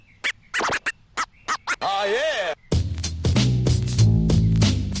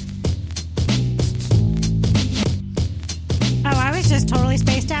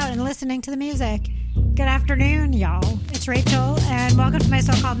listening to the music. Good afternoon, y'all. It's Rachel, and welcome to my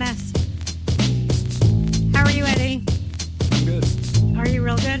so-called mess. How are you, Eddie? I'm good. Are you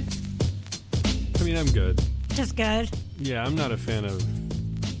real good? I mean, I'm good. Just good. Yeah, I'm not a fan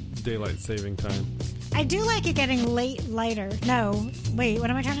of daylight saving time. I do like it getting lighter. No, wait, what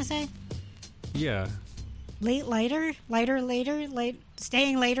am I trying to say? Yeah. Lighter?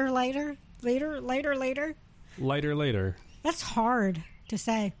 Staying later? Lighter later. That's hard to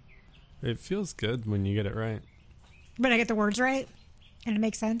say. It feels good when you get it right. But I get the words right, and it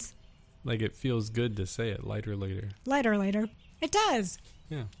makes sense. Like, it feels good to say it, lighter later. Lighter. It does.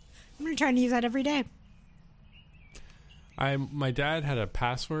 Yeah. I'm going to try to use that every day. My dad had a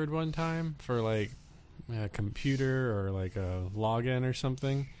password one time for, like, a computer or, like, a login or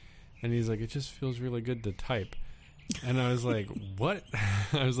something. And he's like, it just feels really good to type. And I was like, what?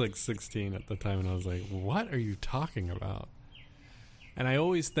 I was like 16 at the time, and I was like, what are you talking about? And I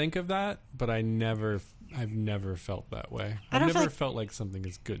always think of that, but I've never felt that way. I've never felt like something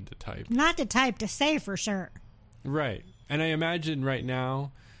is good to type. Not to type, to say for sure. Right. And I imagine right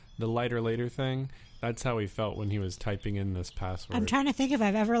now, the lighter later thing, that's how he felt when he was typing in this password. I'm trying to think if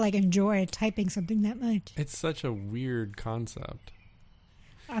I've ever enjoyed typing something that much. It's such a weird concept.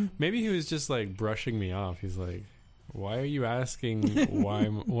 Maybe he was just brushing me off. He's like, why are you asking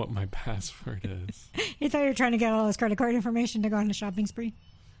what my password is? You thought you were trying to get all his credit card information to go on a shopping spree?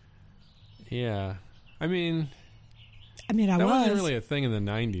 Yeah. I mean, that wasn't really a thing in the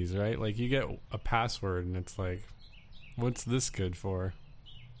 90s, right? Like, you get a password and it's like, what's this good for?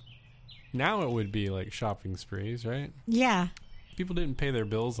 Now it would be like shopping sprees, right? Yeah. People didn't pay their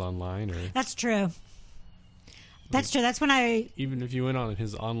bills online. That's true. That's true. That's when even if you went on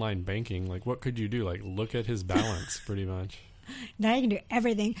his online banking, what could you do? Look at his balance, pretty much. Now you can do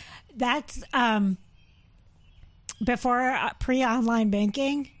everything. That's before pre-online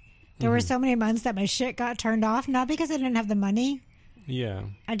banking. There were so many months that my shit got turned off, not because I didn't have the money. Yeah.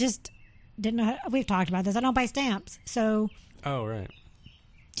 I just didn't know. We've talked about this. I don't buy stamps, so. Oh, right.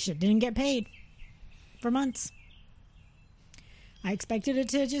 Shit didn't get paid for months. I expected it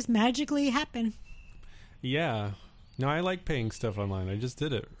to just magically happen. Yeah. No, I like paying stuff online. I just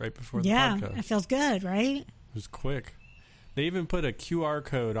did it right before the podcast. Yeah, it feels good, right? It was quick. They even put a QR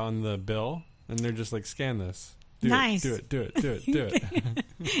code on the bill, and they're just like, scan this. Nice. Do it.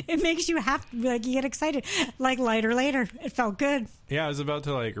 It makes you you get excited. Lighter later. It felt good. Yeah, I was about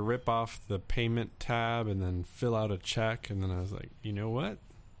to rip off the payment tab and then fill out a check, and then I was like, you know what?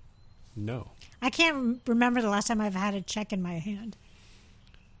 No. I can't remember the last time I've had a check in my hand.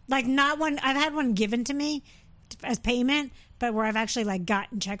 Not one. I've had one given to me as payment, but where I've actually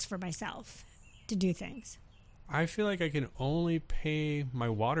gotten checks for myself to do things. I feel like I can only pay my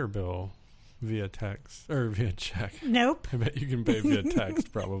water bill via text or via check. Nope. I bet you can pay via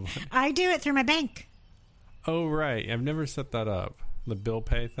text probably. I do it through my bank. Oh, right. I've never set that up. The bill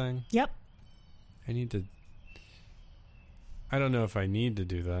pay thing? Yep. I don't know if I need to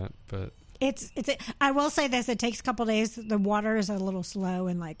do that, but I will say this, it takes a couple days. The water is a little slow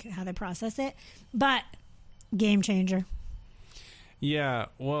in how they process it, but game changer. Yeah,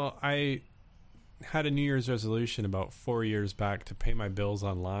 well, I had a New Year's resolution about 4 years back to pay my bills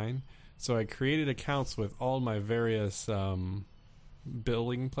online. So I created accounts with all my various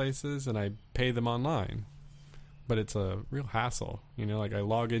billing places, and I pay them online. But it's a real hassle. I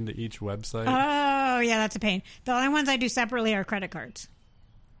log into each website. Oh, yeah, that's a pain. The only ones I do separately are credit cards.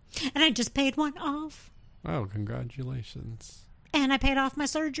 And I just paid one off. Oh, congratulations. And I paid off my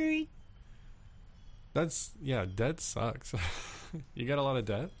surgery. Debt sucks. You got a lot of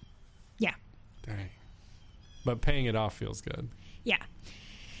debt? Yeah. Dang. But paying it off feels good. Yeah.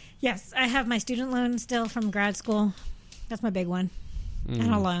 Yes, I have my student loan still from grad school. That's my big one.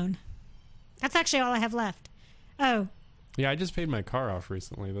 And a loan. That's actually all I have left. Oh. Yeah, I just paid my car off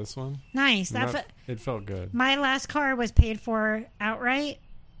recently, this one. Nice. It felt good. My last car was paid for outright.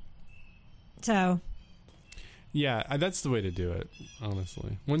 So. Yeah, that's the way to do it,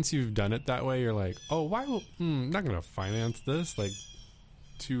 honestly. Once you've done it that way, you're like, oh, I'm not going to finance this, $200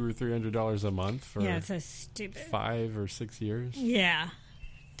 or $300 a month for it's a stupid 5 or 6 years. Yeah.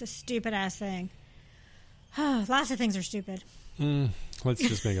 It's a stupid ass thing. Lots of things are stupid. Let's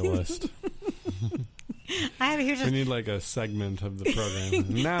just make a list. We need a segment of the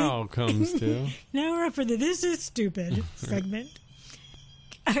program. Now we're up for the "This is stupid" segment.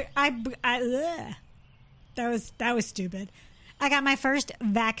 That was stupid. I got my first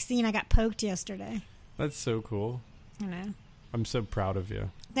vaccine. I got poked yesterday. That's so cool. I know. I'm so proud of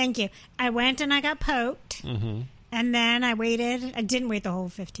you. Thank you. I went and I got poked. Mm-hmm. And then I waited. I didn't wait the whole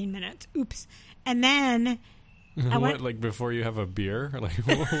 15 minutes. Oops. And then What, like before you have a beer? Like,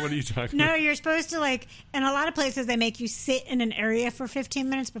 what are you talking No, about? you're supposed to, like, in a lot of places, they make you sit in an area for 15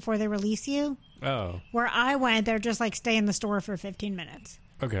 minutes before they release you. Oh, Where I went, they're just like, stay in the store for 15 minutes.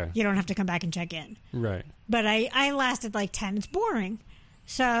 okay. You don't have to come back and check in. Right. But I lasted like 10. It's boring.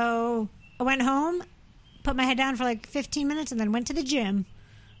 So I went home, put my head down for like 15 minutes, and then went to the gym.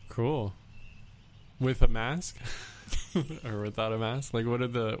 Cool. With a mask? Or without a mask? Like, what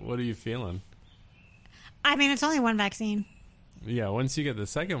are you feeling? I mean, it's only one vaccine. Yeah, once you get the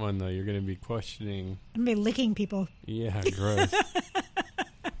second one, though, you're going to be questioning. I'm going to be licking people. Yeah, gross.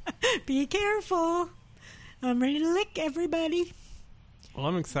 Be careful. I'm ready to lick everybody. Well,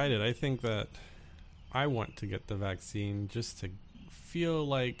 I'm excited. I think that I want to get the vaccine just to feel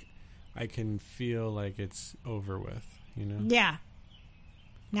like I can feel like it's over with, you know? Yeah.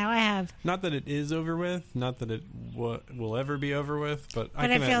 Now I have. Not that it is over with, not that it will ever be over with, but I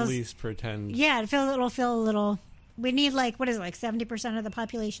But it can feels- at least pretend. Yeah, it'll feel a little. We need like, what is it, like 70% of the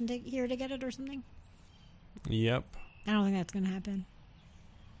population here to get it or something? Yep. I don't think that's going to happen.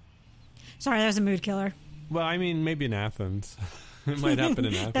 Sorry, that was a mood killer. Well, I mean, maybe in Athens. It might happen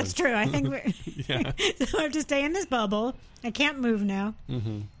in Athens. That's true. I think we're. Yeah. So I have to stay in this bubble. I can't move now.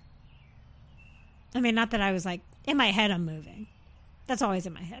 Mm-hmm. I mean, not that I was like, in my head, I'm moving. That's always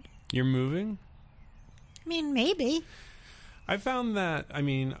in my head. You're moving? I mean, maybe. I found that, I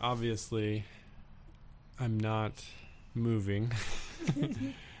mean, obviously, I'm not moving.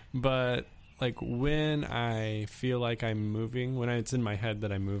 But, like, when I feel like I'm moving, when it's in my head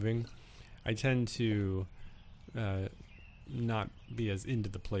that I'm moving, I tend to not be as into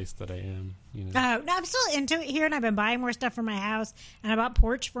the place that I am, you know? No, I'm still into it here, and I've been buying more stuff for my house, and I bought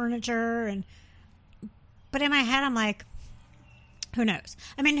porch furniture, but in my head, I'm like, who knows?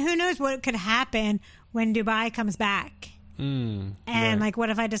 I mean, who knows what could happen when Dubai comes back? And, right. like, what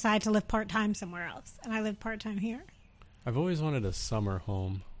if I decide to live part-time somewhere else, and I live part-time here? I've always wanted a summer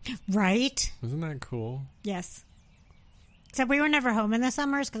home. Right? Isn't that cool? Yes. Except we were never home in the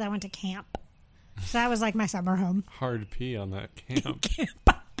summers because I went to camp. So that was like my summer home. Hard P on that camp.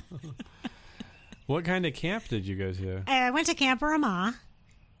 What kind of camp did you go to? I went to Camp Ramah.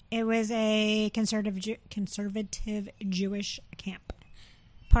 It was a conservative Jewish camp.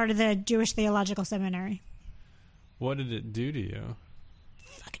 Part of the Jewish Theological Seminary. What did it do to you?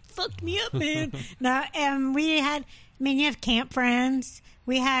 Fucking fucked me up, man. No, you have camp friends.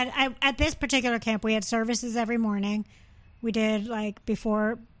 At this particular camp, we had services every morning. We did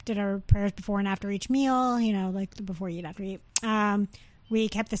did our prayers before and after each meal, like before you eat, after you eat. We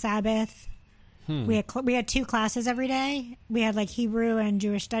kept the Sabbath. We had 2 classes every day. We had like Hebrew and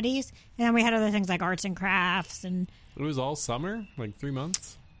Jewish studies, and then we had other things like arts and crafts. And It was all summer? Like 3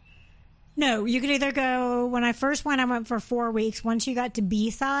 months? no, you could either go. When I first went, I went for 4 weeks. Once you got to B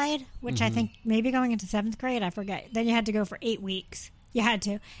side, which I think maybe going into 7th grade, I forget. Then you had to go for 8 weeks. You had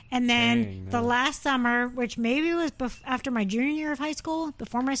to, and then Dang, the no. last summer, which maybe was after my junior year of high school,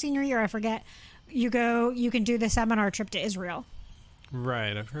 before my senior year, I forget. You can do the seminar trip to Israel.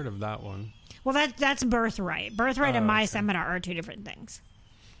 Right, I've heard of that one. Well, that's Birthright. Birthright and my okay. seminar are 2 different things.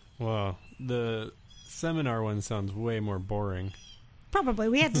 Well, the seminar one sounds way more boring. Probably.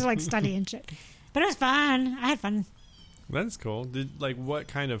 We had to like study and shit. But it was fun. I had fun. That's cool. What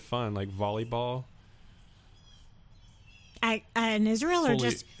kind of fun? Like volleyball? In Israel or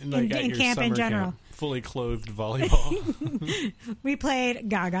just like at in your camp in summer general? camp, fully clothed volleyball? We played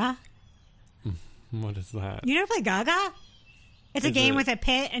Gaga. What is that? You never play Gaga? It's a Is game it- with a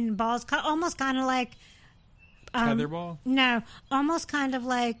pit and balls, almost kind of like... Tetherball? No, almost kind of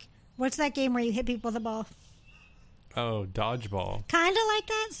like... What's that game where you hit people with a ball? Oh, dodgeball. Kind of like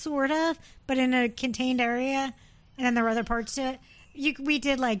that, sort of, but in a contained area. And then there were other parts to it. We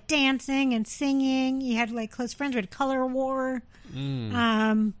did like dancing and singing. You had like close friends. We had color war.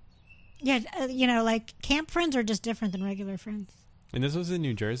 Like camp friends are just different than regular friends. And this was in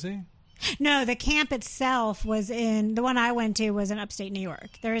New Jersey? No, the camp itself was the one I went to was in upstate New York.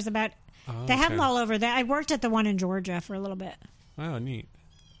 There is about, Oh, they have okay. them all over there. I worked at the one in Georgia for a little bit. Oh, neat.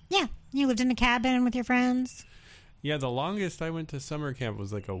 Yeah, you lived in a cabin with your friends. Yeah, the longest I went to summer camp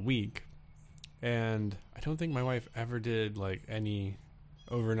was like a week. And I don't think my wife ever did like any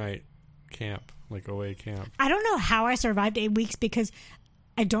overnight camp, like away camp. I don't know how I survived 8 weeks because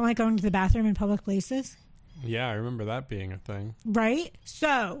I don't like going to the bathroom in public places. Yeah, I remember that being a thing. Right?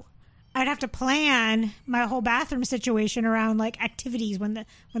 So I'd have to plan my whole bathroom situation around like activities when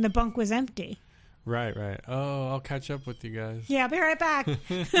the bunk was empty. Right. Oh, I'll catch up with you guys. Yeah, I'll be right back.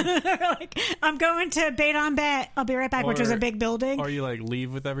 Like, I'm going to Bait on Bet. I'll be right back, which was a big building. Or you like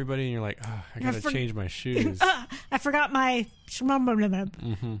leave with everybody and you're like, oh, I gotta change my shoes. I forgot my.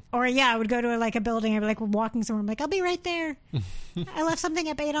 Mm-hmm. Or I would go to like a building. I'd be like, we're walking somewhere. I'm like, I'll be right there. I left something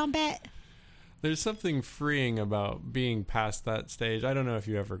at Bait on Bet. There's something freeing about being past that stage. I don't know if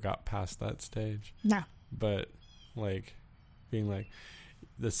you ever got past that stage. No. But like being like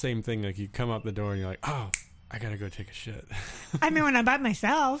the same thing, like you come out the door and you're like, oh, I gotta go take a shit. I mean, when I'm by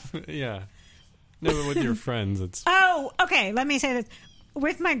myself. Yeah. No, but with your friends, it's... Oh, okay. Let me say this.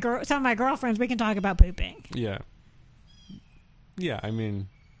 With some of my girlfriends, we can talk about pooping. Yeah. Yeah, I mean...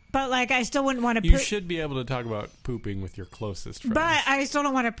 But, like, I still wouldn't want to poop. You should be able to talk about pooping with your closest friends. But I still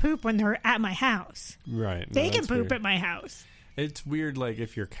don't want to poop when they're at my house. Right. They can poop weird. at my house. It's weird, like,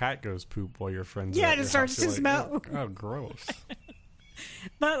 if your cat goes poop while your friends are Yeah, at and it your starts house, to smell. Like, oh, gross.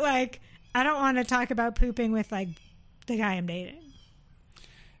 But, like, I don't want to talk about pooping with, like, the guy I'm dating.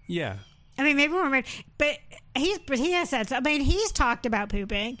 Yeah. I mean, maybe we're married. But he has said so. I mean, he's talked about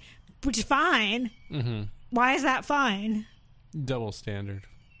pooping, which is fine. Mm-hmm. Why is that fine? Double standard.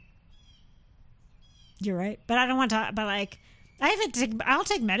 You're right. But I don't want to, but like, I'll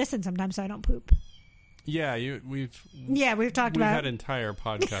take medicine sometimes so I don't poop. Yeah, we've talked about. We've had entire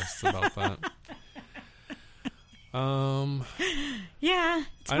podcasts about that. Yeah,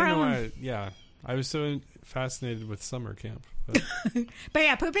 it's I don't know why. Yeah, I was so fascinated with summer camp. But, but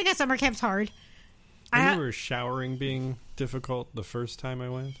yeah, pooping at summer camp's hard. I remember showering being difficult the first time I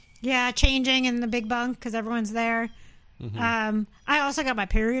went. Yeah, changing in the big bunk because everyone's there. Mm-hmm. I also got my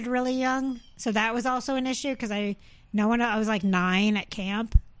period really young, so that was also an issue because I was like 9 at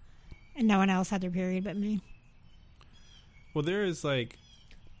camp, and no one else had their period but me. Well, there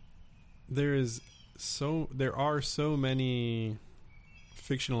are so many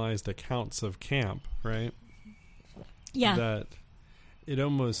fictionalized accounts of camp, right? Yeah. That it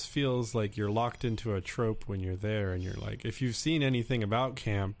almost feels like you're locked into a trope when you're there, and you're like, if you've seen anything about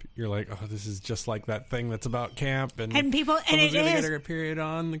camp, you're like, oh, this is just like that thing that's about camp, and people, and someone's it gonna is get a period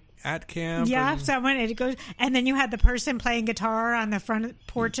on at camp. Yeah, and someone it goes, and then you had the person playing guitar on the front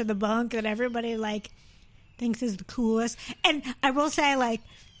porch of the bunk that everybody like thinks is the coolest. And I will say, like,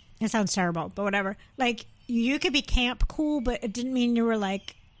 it sounds terrible, but whatever. Like, you could be camp cool, but it didn't mean you were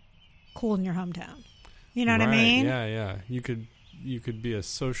like cool in your hometown. You know what I mean? Yeah. You could be a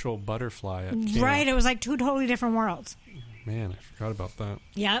social butterfly at camp. Right. It was like two totally different worlds. Man, I forgot about that.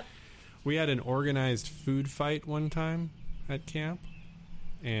 Yep. We had an organized food fight one time at camp,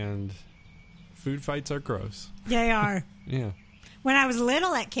 and food fights are gross. They are. Yeah. When I was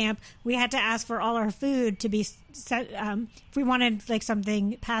little at camp, we had to ask for all our food to be set. If we wanted like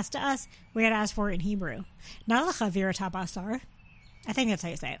something passed to us, we had to ask for it in Hebrew. Not l'chavir tabasar. I think that's how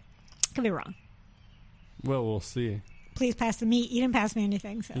you say it. Could be wrong. Well, we'll see. Please pass the meat. You didn't pass me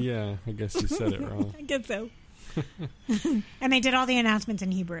anything, so. Yeah, I guess you said it wrong. I guess so. And they did all the announcements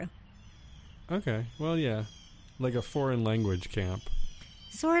in Hebrew. Okay. Well, yeah. Like a foreign language camp.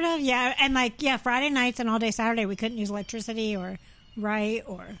 Sort of, yeah. And like, yeah, Friday nights and all day Saturday, we couldn't use electricity or write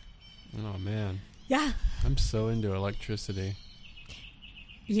or... Oh, man. Yeah. I'm so into electricity.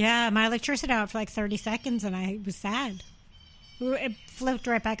 Yeah, my electricity out for like 30 seconds and I was sad. It flipped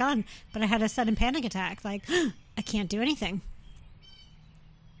right back on, but I had a sudden panic attack. Like, I can't do anything.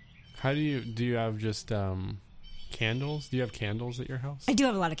 How do you have just candles? Do you have candles at your house? I do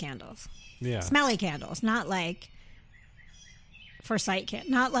have a lot of candles. Yeah. Smelly candles, not like for sight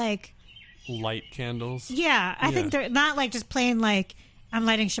not like light candles. Yeah, I think they're not like just plain like I'm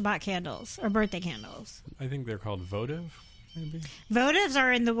lighting Shabbat candles or birthday candles. I think they're called votive, maybe. Votives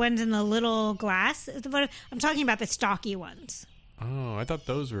are in the ones in the little glass. I'm talking about the stocky ones. Oh, I thought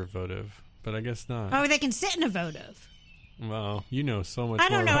those were votive, but I guess not. Oh, they can sit in a votive. Well, you know so much I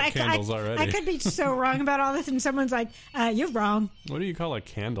don't more know. about candles already. I could be so wrong about all this, and someone's like, "You're wrong." What do you call a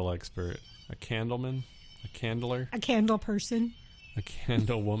candle expert? A candleman? A candler? A candle person? A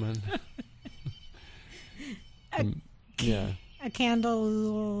candle woman? Yeah. A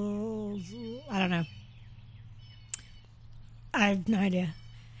candle... I don't know. I have no idea.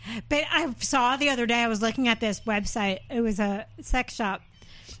 But I saw the other day, I was looking at this website. It was a sex shop.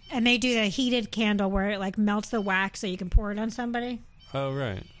 And they do the heated candle where it like melts the wax so you can pour it on somebody. Oh,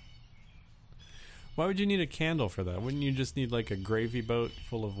 right. Why would you need a candle for that? Wouldn't you just need like a gravy boat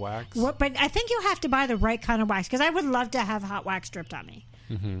full of wax? But I think you have to buy the right kind of wax because I would love to have hot wax dripped on me.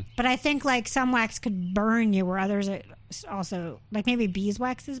 Mm-hmm. But I think like some wax could burn you where others are also like maybe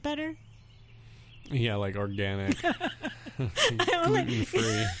beeswax is better. Yeah, like organic. Gluten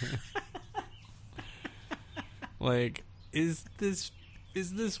free. Like, is this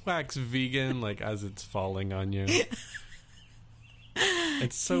is this wax vegan? Like, as it's falling on you.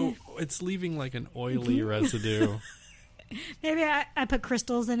 It's leaving like an oily residue. Maybe I put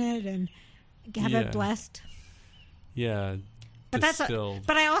crystals in it and have it blessed. Yeah. But distilled.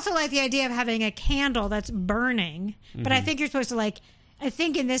 but I also like the idea of having a candle that's burning. But I think you're supposed to I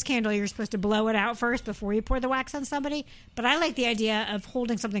think in this candle you're supposed to blow it out first before you pour the wax on somebody. But I like the idea of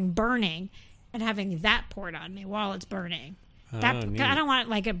holding something burning and having that poured on me while it's burning. I don't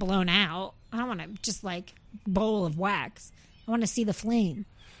want it blown out. I don't want to just bowl of wax. I want to see the flame.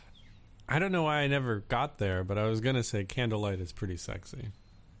 I don't know why I never got there, but I was gonna say candlelight is pretty sexy.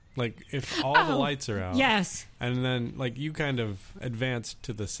 Like, if all the lights are out. Yes. And then, you kind of advanced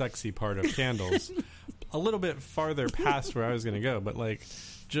to the sexy part of candles. A little bit farther past where I was going to go. But,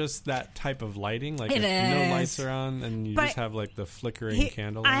 just that type of lighting. If no lights are on and you just have, the flickering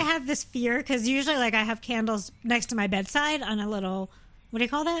candle. I have this fear, because usually, I have candles next to my bedside on a little... What do you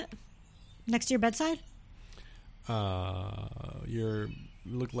call that? Next to your bedside? You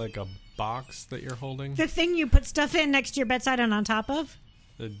look like a box that you're holding. The thing you put stuff in next to your bedside and on top of?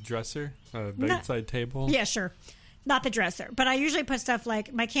 The dresser? Bedside table? Yeah, sure. Not the dresser. But I usually put stuff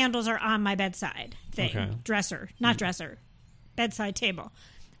my candles are on my bedside thing. Okay. Dresser. Not dresser. Bedside table.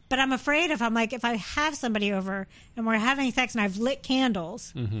 But I'm afraid if I have somebody over and we're having sex and I've lit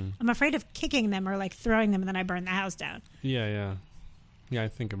candles, I'm afraid of kicking them or throwing them and then I burn the house down. Yeah. Yeah, I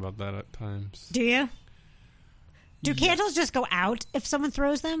think about that at times. Do you? Do candles just go out if someone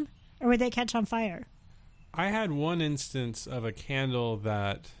throws them? Or would they catch on fire? I had one instance of a candle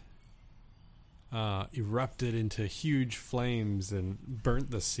that erupted into huge flames and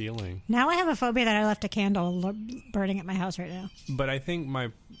burnt the ceiling. Now I have a phobia that I left a candle burning at my house right now. But I think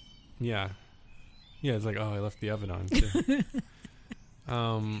it's I left the oven on too.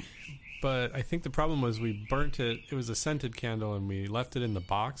 But I think the problem was we burnt it. It was a scented candle, and we left it in the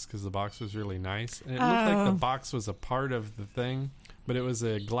box because the box was really nice. And it looked like the box was a part of the thing, but it was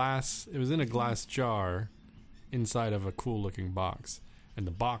It was in a glass jar inside of a cool-looking box, and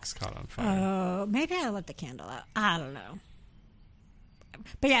the box caught on fire. Oh, maybe I let the candle out. I don't know.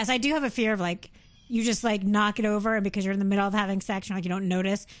 But yes, I do have a fear of you just knock it over, and because you're in the middle of having sex, you don't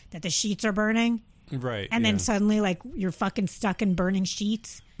notice that the sheets are burning. Right. And then suddenly you're fucking stuck in burning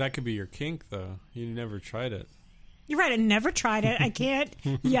sheets. That could be your kink, though. You never tried it. You're right. I never tried it. I can't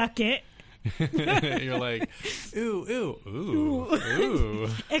yuck it. You're like, ooh.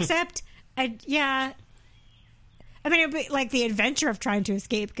 Except, I mean, it'd be the adventure of trying to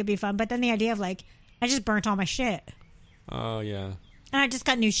escape could be fun, but then the idea of I just burnt all my shit. Oh, yeah. And I just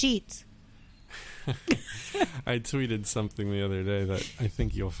got new sheets. I tweeted something the other day that I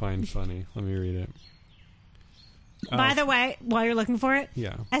think you'll find funny. Let me read it. By the way, while you're looking for it,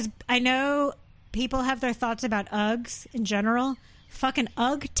 as I know people have their thoughts about Uggs in general. Fucking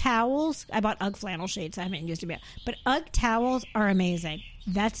Ugg towels. I bought Ugg flannel sheets. I haven't used them yet. But Ugg towels are amazing.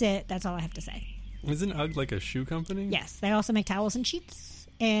 That's it. That's all I have to say. Isn't Ugg a shoe company? Yes. They also make towels and sheets.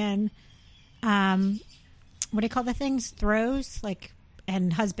 And, what do you call the things? Throws?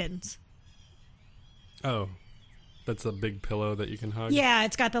 And husbands. Oh. That's a big pillow that you can hug? Yeah.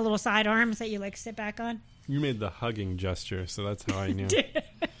 It's got the little side arms that you, sit back on. You made the hugging gesture, so that's how I knew.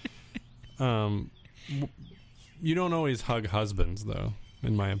 You don't always hug husbands, though,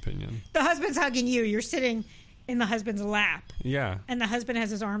 in my opinion. The husband's hugging you. You're sitting in the husband's lap. Yeah. And the husband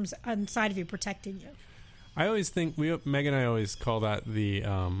has his arms on the side of you protecting you. I always think, Meg and I always call that the,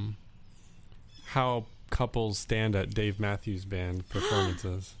 how couples stand at Dave Matthews Band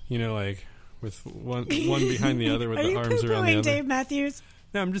performances. With one behind the other with the arms around the other. Dave Matthews?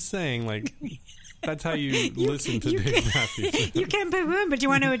 No, I'm just saying, that's how you listen to Dave Matthews. You can poo him, but do you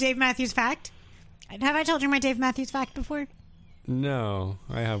want to know a Dave Matthews fact? Have I told you my Dave Matthews fact before? No,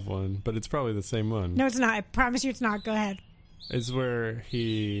 I have one, but it's probably the same one. No, it's not. I promise you it's not. Go ahead. It's where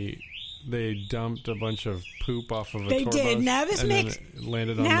they dumped a bunch of poop off of a tour bus. They did. Now this makes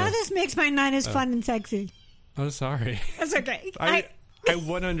this makes my night as fun and sexy. Oh, sorry. That's okay. I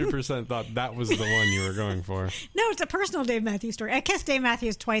 100% thought that was the one you were going for. No, it's a personal Dave Matthews story. I kissed Dave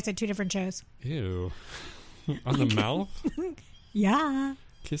Matthews twice at 2 different shows. Ew. On the mouth? Yeah.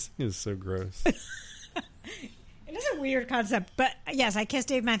 Kissing is so gross. It is a weird concept, but yes, I kissed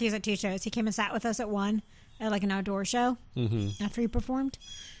Dave Matthews at 2 shows. He came and sat with us at one, at an outdoor show after he performed.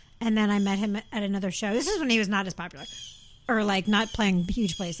 And then I met him at another show. This is when he was not as popular or not playing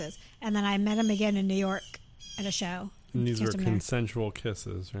huge places. And then I met him again in New York at a show. And these were consensual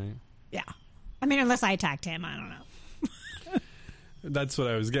kisses, right? Yeah. I mean, unless I attacked him, I don't know. That's what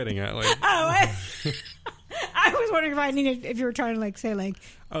I was getting at. I was wondering if I needed, if you were trying to like say like,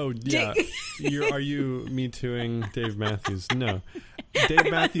 Oh yeah, are you Me Tooing Dave Matthews? No, Dave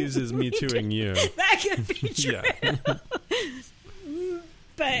Matthews is Me Tooing you. That could be true. Yeah.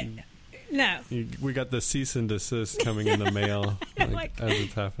 But no. We got the cease and desist coming in the mail Like- as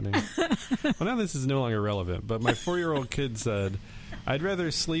it's happening. Well, now this is no longer relevant, but my 4-year-old kid said, I'd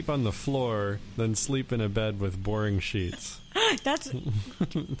rather sleep on the floor than sleep in a bed with boring sheets. That's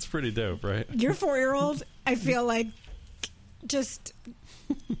It's pretty dope, right? your 4-year-old. I feel like just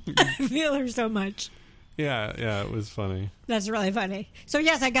I feel her so much. Yeah, it was funny. That's really funny. So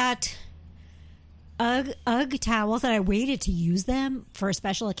yes, I got Ugg towels that I waited to use them for a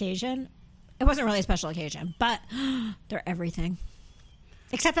special occasion. It wasn't really a special occasion, but they're everything.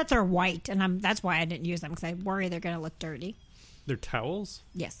 Except that they're white, and that's why I didn't use them, because I worry they're going to look dirty. They're towels?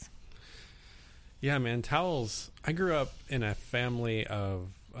 Yes. Yeah, man, towels. I grew up in a family of,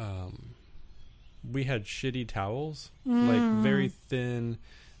 we had shitty towels, like very thin,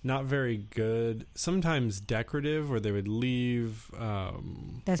 not very good, sometimes decorative, where they would leave,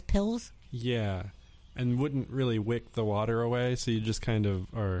 Those pills? yeah, and wouldn't really wick the water away, so you just kind of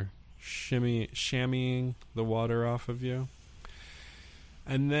are shammying the water off of you.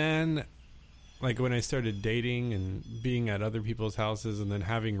 And then, like, when I started dating and being at other people's houses and then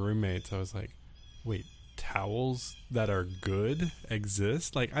having roommates, I was like, wait, towels that are good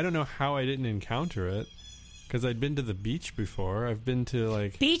exist? Like, I don't know how I didn't encounter it, because I'd been to the beach before. I've been to,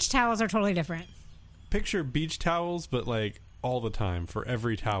 like... Beach towels are totally different. Picture beach towels, but, like, all the time, for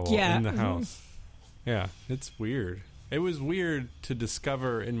every towel Yeah. in the house. Yeah, it's weird. It was weird to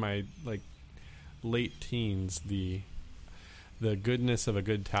discover in my, like, late teens the goodness of a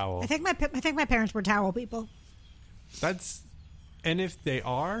good towel. I think my parents were towel people. And if they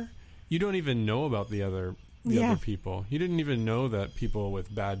are, you don't even know about the other people. You didn't even know that people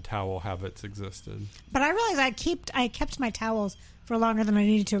with bad towel habits existed. But I realized I kept my towels for longer than I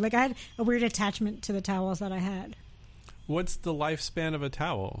needed to. Like, I had a weird attachment to the towels that I had. What's the lifespan of a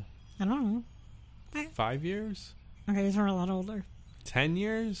towel? I don't know. 5 years? Okay, these are a lot older. 10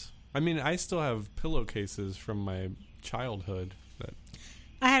 years? I mean, I still have pillowcases from my childhood.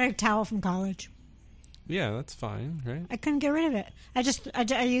 I had a towel from college. Yeah, that's fine, right? I couldn't get rid of it.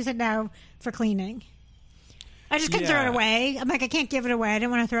 I use it now for cleaning. I just couldn't throw it Yeah. away. I'm like, I can't give it away. I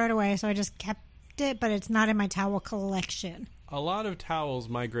didn't want to throw it away, so I just kept it, but it's not in my towel collection. A lot of towels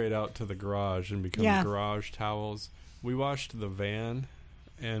migrate out to the garage and become garage towels. We washed the van,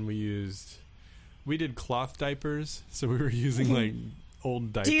 and we did cloth diapers, so we were using, like,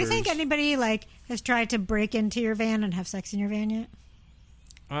 old diapers. Do you think anybody, like, has tried to break into your van and have sex in your van yet?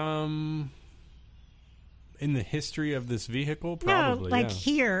 In the history of this vehicle, probably. No, like yeah.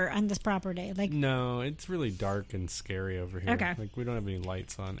 here on this property. Like, No, it's really dark and scary over here. Okay. Like, we don't have any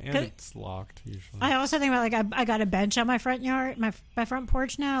lights on, and But- it's locked usually. I also think about, like, I got a bench on my front yard, my front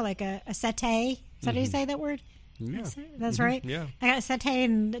porch now, like a settee. Is that how you say that word? yeah, That's right. yeah. I got a settee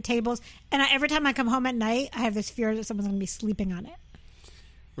and the tables, and every time I come home at night, I have this fear that someone's going to be sleeping on it.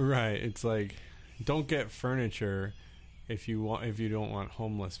 Right. It's like, don't get furniture if you don't want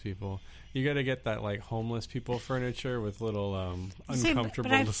homeless people. You got to get that, like, homeless people furniture with little See, but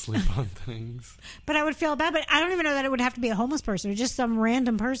uncomfortable I've- to sleep on things. But I would feel bad. But I don't even know that it would have to be a homeless person. Or just some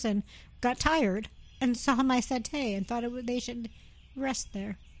random person got tired and saw my settee and thought they should rest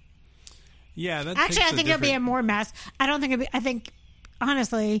there. Yeah, that Actually, I takes a think it would be a different- more mess. I don't think I think,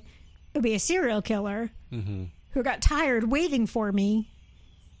 honestly, it would be a serial killer who got tired waiting for me,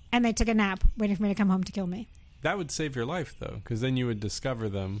 and they took a nap waiting for me to come home to kill me. That would save your life, though, because then you would discover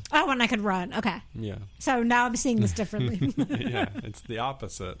them. Oh, and I could run. Okay. Yeah. So now I'm seeing this differently. Yeah, it's the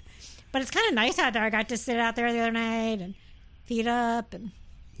opposite. But it's kind of nice out there. I got to sit out there the other night and feet up. And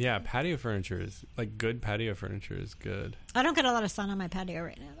Yeah, patio furniture is, like, good patio furniture is good. I don't get a lot of sun on my patio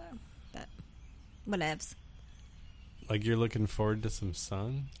right now, though. But whatevs. Like, you're looking forward to some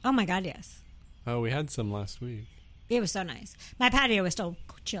sun? Oh, my God, yes. Oh, we had some last week. It was so nice. My patio was still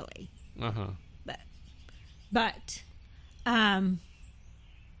chilly. Uh-huh. But,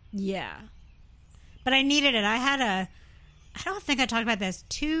 yeah. But I needed it. I don't think I talked about this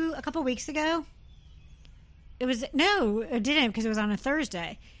a couple weeks ago. No, it didn't, because it was on a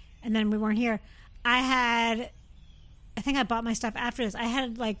Thursday. And then we weren't here. I think I bought my stuff after this. I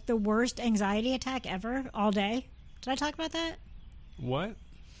had, like, the worst anxiety attack ever all day. Did I talk about that? What?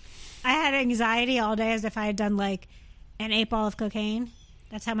 I had anxiety all day as if I had done, like, an 8-ball of cocaine.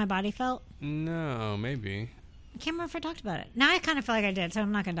 That's how my body felt. No, maybe. I can't remember if I talked about it. Now I kind of feel like I did, so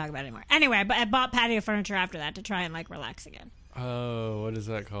I'm not going to talk about it anymore. Anyway, but I bought patio furniture after that to try and, like, relax again. Oh, what is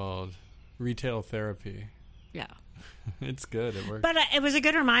that called? Retail therapy. Yeah. It's good. It works. But it was a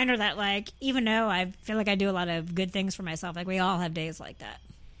good reminder that, like, even though I feel like I do a lot of good things for myself, like we all have days like that.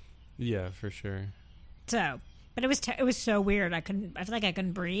 Yeah, for sure. So, but it was so weird. I feel like I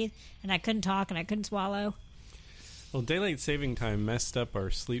couldn't breathe, and I couldn't talk, and I couldn't swallow. Well, daylight saving time messed up our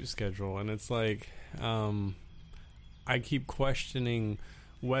sleep schedule, and it's like I keep questioning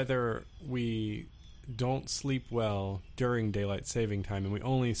whether we don't sleep well during daylight saving time, and we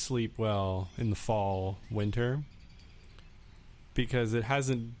only sleep well in the fall, winter, because it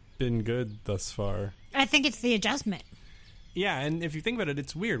hasn't been good thus far. I think it's the adjustment. Yeah, and if you think about it,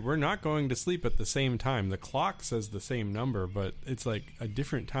 it's weird. We're not going to sleep at the same time. The clock says the same number, but it's like a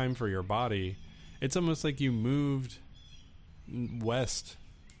different time for your body. It's almost like you moved west,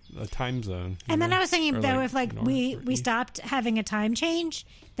 a time zone. And then I was thinking, Or though, like if like north we or east. stopped having a time change,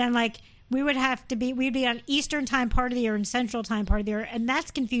 then like we'd be on Eastern time part of the year and Central time part of the year, and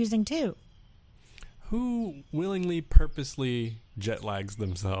that's confusing too. Who willingly, purposely jet lags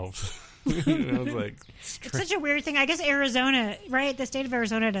themselves? It's like It's such a weird thing. I guess Arizona, right? The state of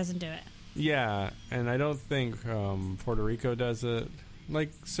Arizona doesn't do it. yeah, and I don't think Puerto Rico does it.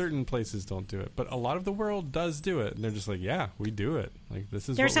 Like, certain places don't do it, but a lot of the world does do it, and they're just like, yeah, we do it. Like, this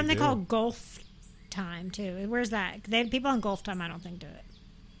is There's what we something do. called Gulf time too. Where's that? People on Gulf time, I don't think do it.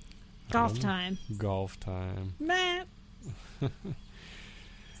 Golf time. Golf time. Meh.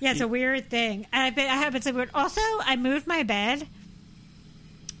 Yeah, it's a weird thing. I have it's weird. Also, I moved my bed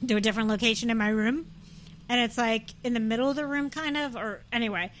to a different location in my room, and it's like in the middle of the room, kind of, or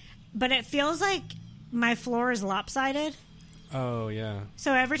anyway. But it feels like my floor is lopsided. Oh, yeah.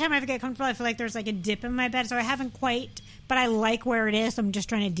 So every time I get comfortable, I feel like there's like a dip in my bed. So I haven't quite, but I like where it is. So I'm just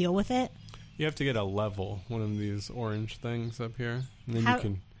trying to deal with it. You have to get a level, one of these orange things up here,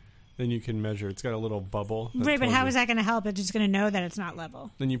 and then you can measure. It's got a little bubble. Right, but how is that going to help? It's just going to know that it's not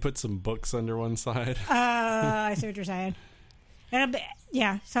level. Then you put some books under one side. I see what you're saying.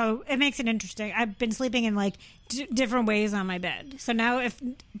 Yeah, so it makes it interesting. I've been sleeping in like different ways on my bed. So now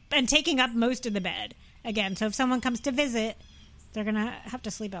and taking up most of the bed again. So if someone comes to visit, they're going to have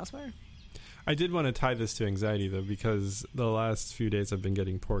to sleep elsewhere. I did want to tie this to anxiety, though, because the last few days I've been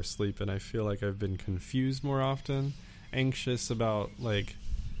getting poor sleep, and I feel like I've been confused more often, anxious about, like,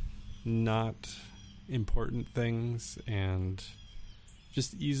 not important things, and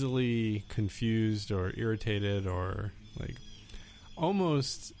just easily confused or irritated or, like,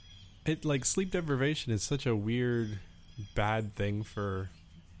 almost, sleep deprivation is such a weird, bad thing for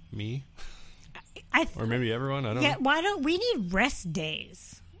me. Or maybe everyone, I don't know. Yeah, why don't we need rest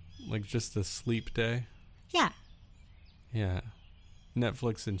days? Like just a sleep day? Yeah. Yeah.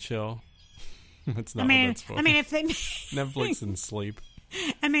 Netflix and chill. That's not I mean, what that's for. I mean, if they Netflix and sleep.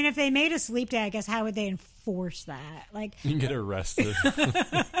 I mean, if they made a sleep day, I guess how would they enforce that? Like, You can get arrested.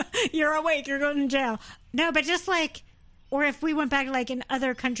 you're awake, you're going to jail. No, but just like, or if we went back to like in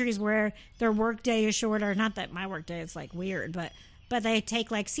other countries where their work day is shorter, not that my work day is like weird, but they take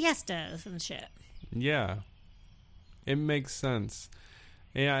like siestas and shit. Yeah. It makes sense.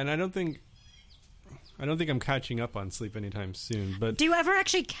 Yeah, and I don't think I'm catching up on sleep anytime soon, but Do you ever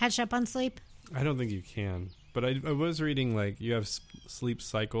actually catch up on sleep? I don't think you can. But I was reading, like, you have sleep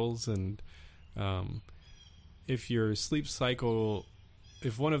cycles, and if your sleep cycle,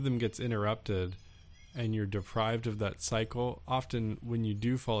 if one of them gets interrupted and you're deprived of that cycle, often when you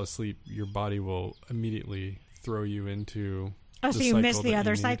do fall asleep, your body will immediately throw you into Oh, so the you miss cycle the that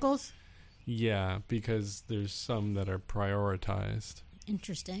other you need. cycles? Yeah, because there's some that are prioritized.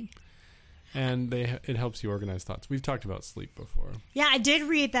 Interesting. And it helps you organize thoughts. We've talked about sleep before. Yeah, I did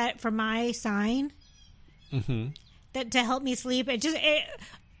read that for my sign. Mm-hmm. That to help me sleep,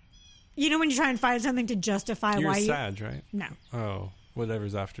 you know when you try and find something to justify You're why you Sag, right? No. Oh,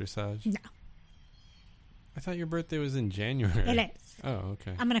 whatever's after Sag. No. I thought your birthday was in January. It is. Oh,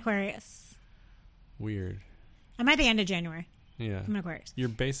 okay. I'm an Aquarius. Weird. I'm at the end of January. Yeah. I'm an Aquarius. You're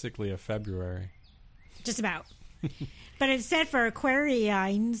basically a February. Just about. But it said for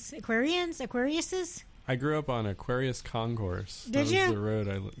Aquariuses? I grew up on Aquarius Concourse. Did that you? was the road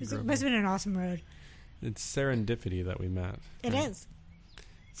I It grew up must have on. been an awesome road. It's serendipity that we met. It right? is.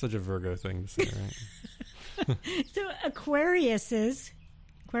 Such a Virgo thing to say, right? So Aquarians,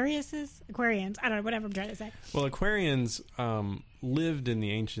 I don't know, whatever I'm trying to say. Well, Aquarians lived in the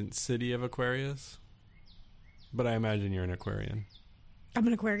ancient city of Aquarius, but I imagine you're an Aquarian. I'm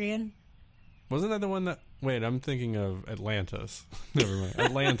an Aquarian. Wasn't that the one that... Wait, I'm thinking of Atlantis. Never mind.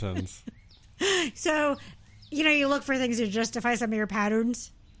 Atlantans. So, you look for things to justify some of your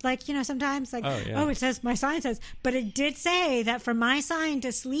patterns. Like, sometimes, like, it says, my sign says, but it did say that for my sign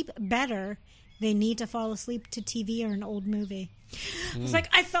to sleep better, they need to fall asleep to TV or an old movie. It's like,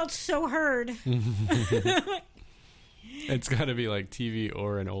 I felt so heard. It's got to be like TV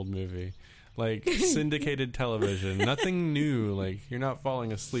or an old movie. Like syndicated television. Nothing new. Like you're not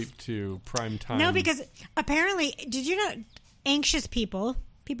falling asleep to prime time. No, because apparently, did you know anxious people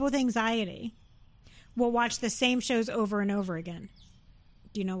with anxiety, will watch the same shows over and over again?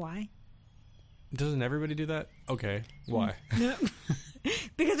 Do you know why? Doesn't everybody do that? Okay. Why? No.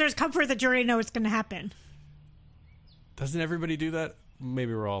 Because there's comfort that you already know what's going to happen. Doesn't everybody do that?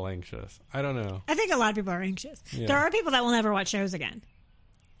 Maybe we're all anxious. I don't know. I think a lot of people are anxious. Yeah. There are people that will never watch shows again.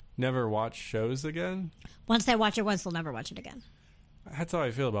 Never watch shows again? Once they watch it once, they'll never watch it again. That's how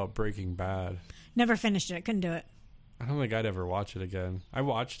I feel about Breaking Bad. Never finished it. Couldn't do it. I don't think I'd ever watch it again. I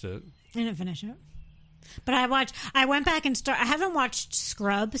watched it. I didn't finish it. But I went back and I haven't watched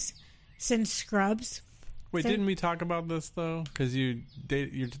Scrubs since Scrubs. Wait, didn't we talk about this though? Because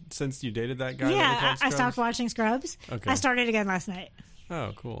since you dated that guy. Yeah, I stopped watching Scrubs. Okay. I started again last night.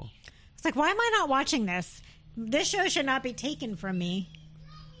 Oh, cool. It's like, why am I not watching this? This show should not be taken from me.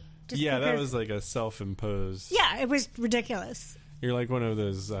 Yeah, that was like a self-imposed. Yeah, it was ridiculous. You're like one of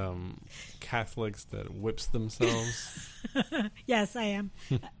those Catholics that whips themselves. Yes, I am.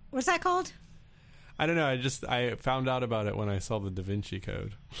 What's that called? I don't know. I found out about it when I saw the Da Vinci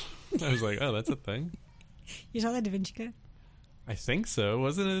Code. I was like, oh, that's a thing. You saw the Da Vinci Code? I think so.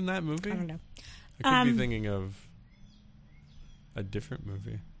 Wasn't it in that movie? I don't know. I could be thinking of a different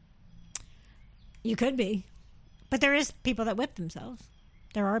movie. You could be. But there is people that whip themselves.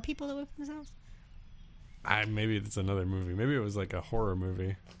 There are people that whip themselves. Maybe it's another movie. Maybe it was like a horror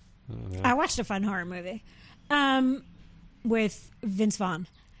movie. I don't know. I watched a fun horror movie with Vince Vaughn.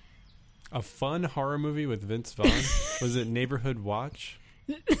 A fun horror movie with Vince Vaughn? Was it Neighborhood Watch?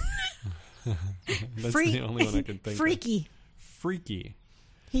 That's the only one I could think Freaky. of. Freaky.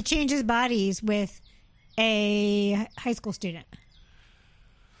 He changes bodies with a high school student.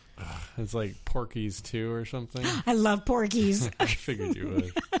 It's like Porky's 2 or something. I love Porky's. I figured you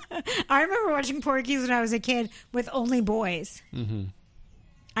would. I remember watching Porky's when I was a kid with only boys. Mm-hmm.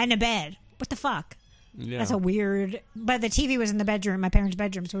 In a bed. What the fuck? Yeah. That's a weird... But the TV was in the bedroom, my parents'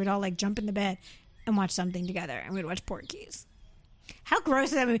 bedroom, so we'd all like jump in the bed and watch something together, and we'd watch Porky's. How gross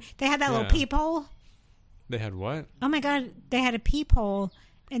is that movie? They had that little peephole. They had what? Oh my God. They had a peephole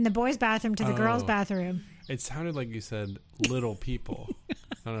in the boys' bathroom to the girls' bathroom. It sounded like you said little people.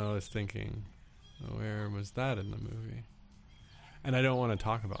 I don't know. I was thinking, where was that in the movie? And I don't want to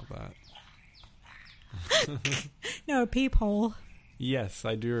talk about that. No, peephole. Yes,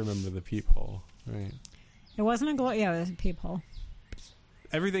 I do remember the peephole. Right. It wasn't a glow. Yeah, it was a peephole.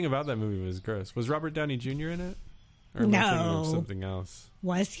 Everything about that movie was gross. Was Robert Downey Jr. in it? Or am I thinking of something else?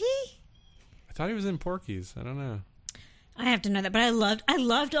 Was he? I thought he was in Porky's. I don't know. I have to know that, but I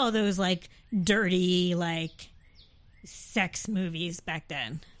loved all those like dirty like sex movies back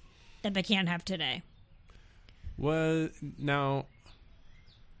then that they can't have today. Well, now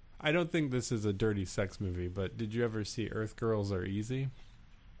I don't think this is a dirty sex movie, but did you ever see Earth Girls Are Easy?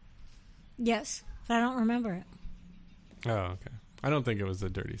 Yes, but I don't remember it. Oh, okay. I don't think it was a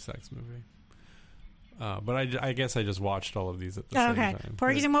dirty sex movie. But I guess I just watched all of these at the same time.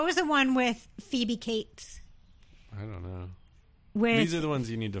 Porky's, and what was the one with Phoebe Cates? I don't know. With, these are the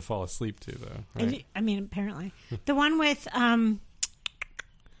ones you need to fall asleep to, though, right? I mean, apparently. The one with,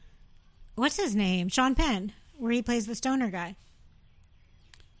 what's his name? Sean Penn, where he plays the stoner guy.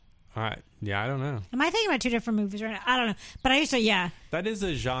 Yeah, I don't know. Am I thinking about two different movies right now? I don't know. But I used to, yeah. That is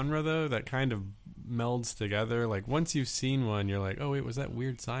a genre, though, that kind of melds together. Like, once you've seen one, you're like, oh, wait, was that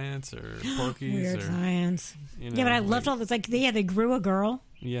Weird Science or Porky's? Weird Science. You know, yeah, but I loved all this. Like, they grew a girl.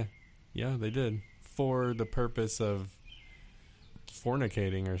 Yeah. Yeah, they did. For the purpose of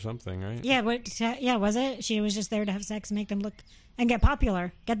fornicating or something, right? Yeah, was it? She was just there to have sex and make them look and get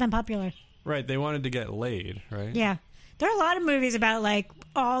them popular. Right, they wanted to get laid, right? Yeah. There are a lot of movies about like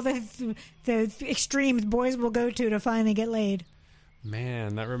all the extremes boys will go to finally get laid.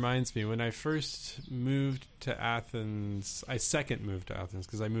 Man, that reminds me. When I first moved to Athens, I second moved to Athens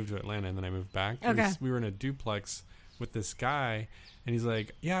because I moved to Atlanta and then I moved back. Okay. We were in a duplex with this guy, and he's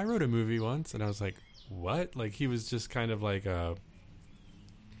like, yeah, I wrote a movie once. And I was like, what? Like, he was just kind of like a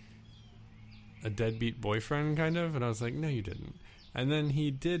deadbeat boyfriend, kind of. And I was like, no, you didn't. And then he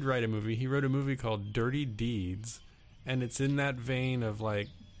did write a movie. He wrote a movie called Dirty Deeds. And it's in that vein of like,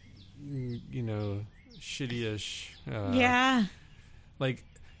 you know, shitty-ish. Yeah. Like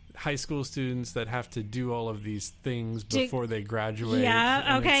high school students that have to do all of these things before they graduate.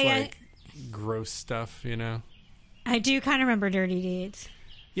 Yeah, and okay. It's like gross stuff, you know? I do kind of remember Dirty Deeds.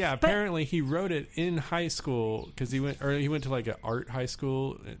 Yeah, apparently he wrote it in high school because he went to like an art high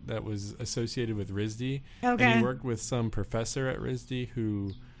school that was associated with RISD. Okay. And he worked with some professor at RISD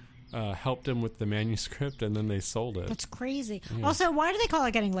who helped him with the manuscript, and then they sold it. That's crazy. Yeah. Also, why do they call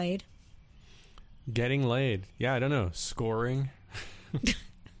it getting laid? Getting laid. Yeah, I don't know. Scoring.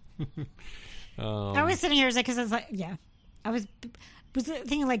 I was sitting here because I was like, yeah. I was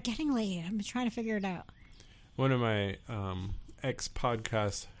thinking like getting laid. I'm trying to figure it out. One of my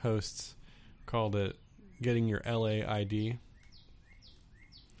ex-podcast hosts called it getting your LA ID.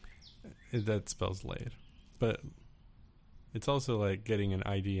 That spells laid. But it's also like getting an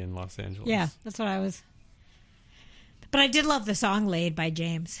ID in Los Angeles. Yeah, that's what I was. But I did love the song Laid by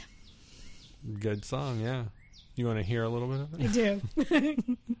James. Good song, yeah. You want to hear a little bit of it? I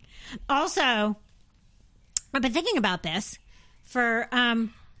do. Also, I've been thinking about this for, I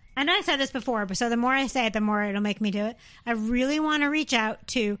know I said this before, but so the more I say it, the more it'll make me do it. I really want to reach out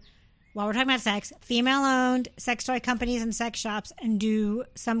to, while we're talking about sex, female-owned sex toy companies and sex shops and do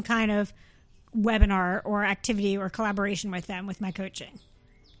some kind of webinar or activity or collaboration with them with my coaching.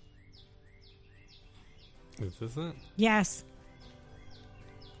 Is this it? Yes.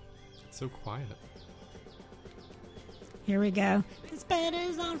 It's so quiet. Here we go. This bed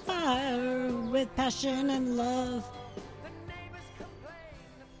is on fire with passion and love.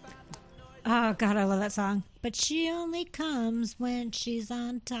 Oh, God, I love that song. But she only comes when she's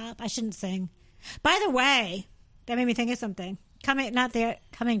on top. I shouldn't sing. By the way, that made me think of something. Coming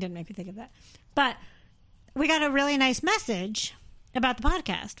didn't make me think of that. But we got a really nice message about the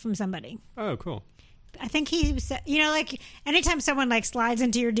podcast from somebody. Oh, cool. I think he said, like anytime someone like slides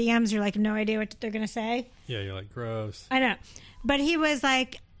into your DMs, you're like, no idea what they're going to say. Yeah, you're like, gross. I know. But he was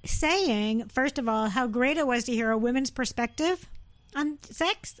like saying, first of all, how great it was to hear a woman's perspective on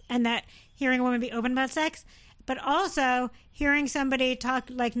sex and that hearing a woman be open about sex, but also hearing somebody talk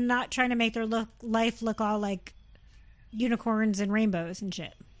like not trying to make their life look all like unicorns and rainbows and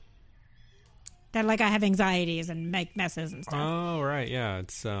shit. That like I have anxieties and make messes and stuff. Oh, right. Yeah.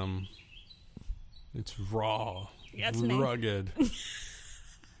 It's raw. That's rugged.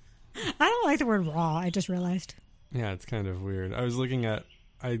 I don't like the word raw. I just realized. Yeah, it's kind of weird. I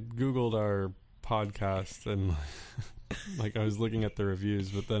Googled our podcast and like I was looking at the reviews,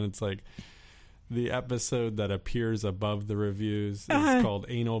 but then it's like the episode that appears above the reviews is called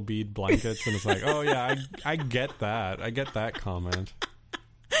Anal Bead Blankets, and it's like, oh yeah, I get that. I get that comment.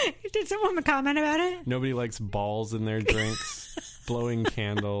 Did someone comment about it? Nobody likes balls in their drinks. Blowing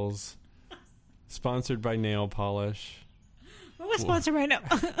candles. Sponsored by nail polish. What was sponsored right now?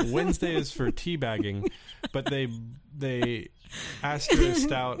 Wednesday is for teabagging, but they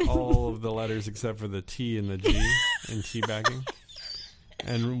asterished out all of the letters except for the T and the G in teabagging.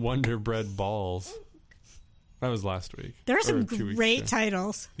 And Wonder Bread balls. That was last week. There are some great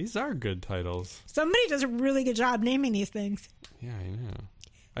titles. These are good titles. Somebody does a really good job naming these things. Yeah, I know.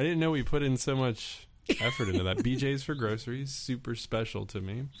 I didn't know we put in so much effort into that. BJ's for groceries, super special to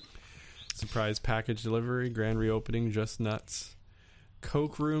me. Surprise package delivery, grand reopening, just nuts.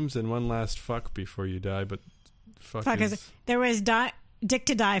 Coke rooms and one last fuck before you die, but fuck is... There was Dick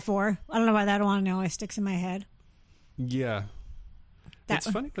to Die For. I don't know why that one always sticks in my head. Yeah. It's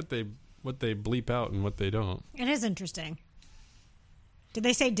funny what they bleep out and what they don't. It is interesting. Did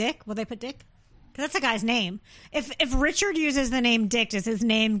they say Dick? Will they put Dick? Because that's a guy's name. If Richard uses the name Dick, does his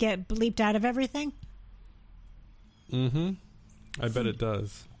name get bleeped out of everything? Mm-hmm. I bet it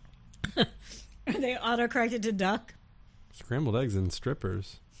does. Are they autocorrected to Duck? Scrambled eggs and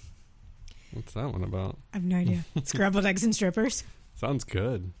strippers. What's that one about? I have no idea. Scrambled eggs and strippers? Sounds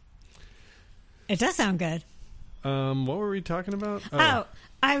good. It does sound good. What were we talking about?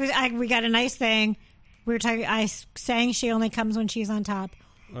 We got a nice thing. We were talking. I saying she only comes when she's on top.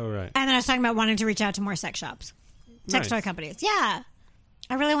 Oh, right. And then I was talking about wanting to reach out to more sex shops, sex toy companies. Yeah,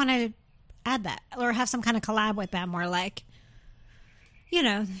 I really want to add that or have some kind of collab with them, where like,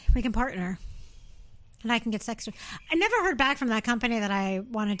 we can partner, and I can get sex toy. I never heard back from that company that I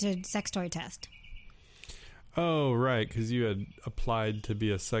wanted to sex toy test. Oh, right, because you had applied to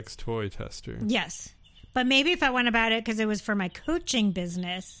be a sex toy tester. Yes. But maybe if I went about it because it was for my coaching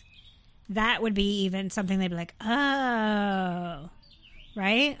business, that would be even something they'd be like, oh,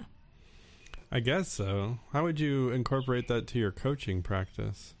 right? I guess so. How would you incorporate that to your coaching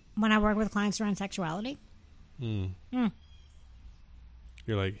practice? When I work with clients around sexuality. You're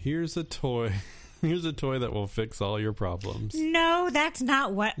like, here's a toy. Here's a toy that will fix all your problems. No, that's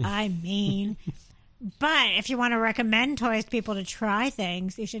not what I mean. But if you want to recommend toys to people to try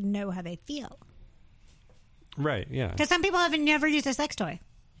things, you should know how they feel. Right, yeah. Because some people have never used a sex toy.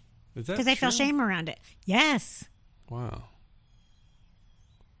 Is that because they feel shame around it. Yes. Wow.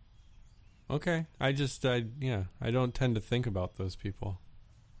 Okay. I don't tend to think about those people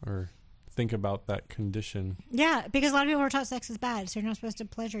or think about that condition. Yeah, because a lot of people are taught sex is bad, so you're not supposed to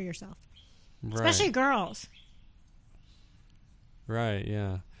pleasure yourself. Right. Especially girls. Right,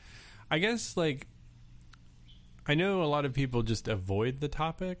 yeah. I guess, like, I know a lot of people just avoid the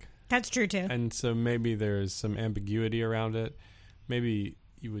topic. That's true, too. And so maybe there's some ambiguity around it. Maybe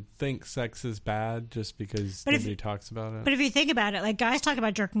you would think sex is bad just because nobody talks about it. But if you think about it, like, guys talk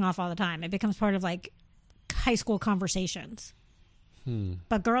about jerking off all the time. It becomes part of, like, high school conversations.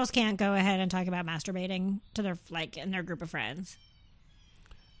 But girls can't go ahead and talk about masturbating to their, like, in their group of friends.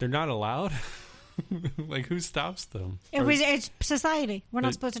 They're not allowed? Like, who stops them? It's society. We're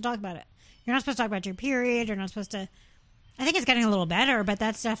not supposed to talk about it. You're not supposed to talk about your period. You're not supposed to... I think it's getting a little better, but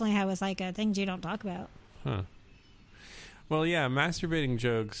that's definitely how it's like things you don't talk about. Huh. Well, yeah, masturbating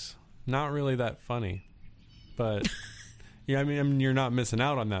jokes, not really that funny. But, yeah, I mean, you're not missing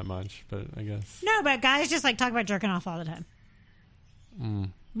out on that much, but I guess. No, but guys just, like, talk about jerking off all the time.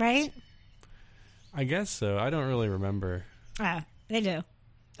 Right? I guess so. I don't really remember. Oh, they do.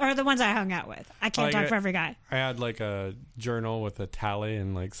 Or the ones I hung out with. I can't talk for every guy. I had, like, a journal with a tally,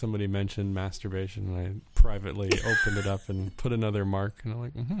 and, like, somebody mentioned masturbation, and I privately opened it up and put another mark, and I'm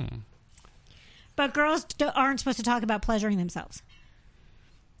like, But girls aren't supposed to talk about pleasuring themselves.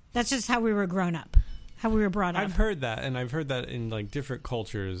 That's just how we were grown up, how we were brought up. I've heard that, and I've heard that in, like, different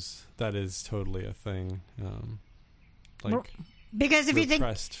cultures, that is totally a thing. Like, because if you think...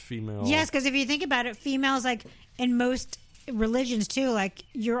 repressed female... Yes, because if you think about it, females, like, in most religions, too, like,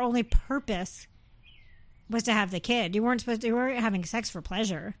 your only purpose was to have the kid. You weren't having sex for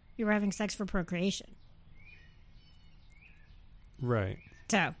pleasure. You were having sex for procreation. Right.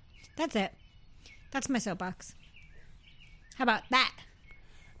 So, that's it. That's my soapbox. How about that?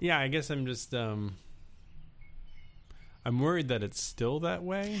 Yeah, I guess I'm just, I'm worried that it's still that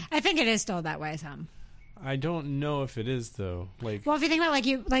way. I think it is still that way, some. I don't know if it is, though. Like, well, if you think about,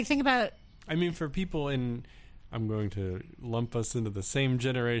 think about... I mean, for people in... I'm going to lump us into the same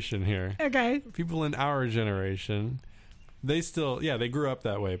generation here. Okay. People in our generation, they still... Yeah, they grew up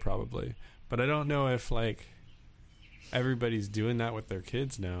that way, probably. But I don't know if, like, everybody's doing that with their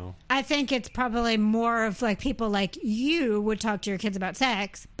kids now. I think it's probably more of, like, people like you would talk to your kids about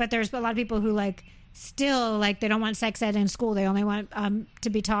sex, but there's a lot of people who, like, still, like, they don't want sex ed in school. They only want to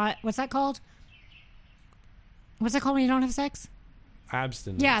be taught... What's that called? What's that called when you don't have sex?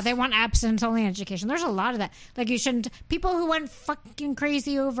 Abstinence. Yeah, they want abstinence-only education. There's a lot of that. Like, you shouldn't... People who went fucking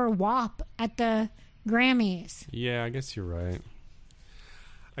crazy over WAP at the Grammys. Yeah, I guess you're right.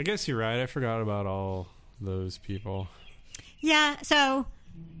 I forgot about all those people. Yeah, so...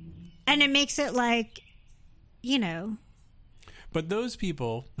 And it makes it like, you know... But those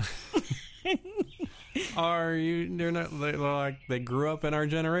people... they're not like they grew up in our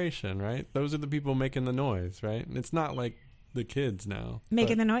generation, right? Those are the people making the noise, right? It's not like the kids now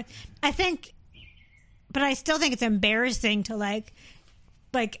making the noise. I think, but I still think it's embarrassing to like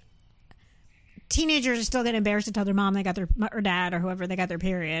teenagers are still getting embarrassed to tell their mom they got their or dad or whoever they got their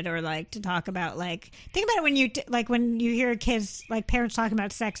period, or like to talk about like think about it when you when you hear kids like parents talking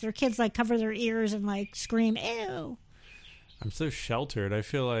about sex, their kids like cover their ears and like scream ew. I'm so sheltered. I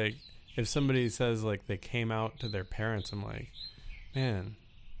feel like if somebody says, like, they came out to their parents, I'm like, man,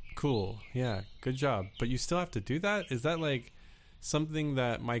 cool. Yeah, good job. But you still have to do that? Is that, like, something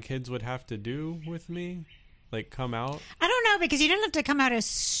that my kids would have to do with me? Like, come out? I don't know, because you don't have to come out as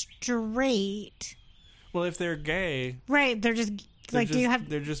straight. Well, if they're gay... Right, they're just...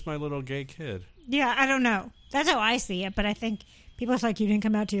 They're just my little gay kid. Yeah, I don't know. That's how I see it, but I think people are like, you didn't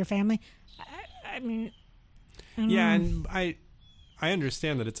come out to your family. I mean... I don't know. And I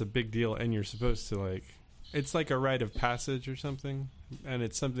understand that it's a big deal and you're supposed to, like, it's like a rite of passage or something, and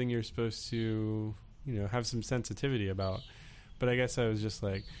it's something you're supposed to, you know, have some sensitivity about. But I guess I was just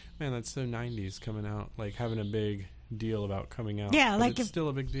like, man, that's so 90s coming out, like having a big deal about coming out. Yeah, but it's still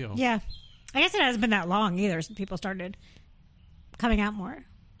a big deal. Yeah. I guess it hasn't been that long either since people started coming out more.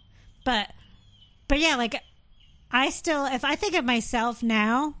 But yeah, like, I still, if I think of myself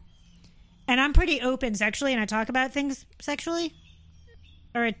now, and I'm pretty open sexually and I talk about things sexually,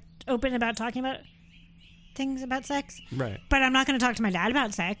 or open about talking about things about sex. Right. But I'm not going to talk to my dad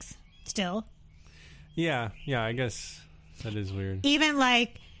about sex still. Yeah, I guess that is weird. Even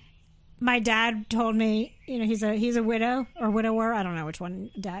like my dad told me, you know, he's a widow or widower. I don't know which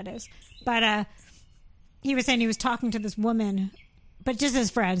one dad is. But he was saying he was talking to this woman, but just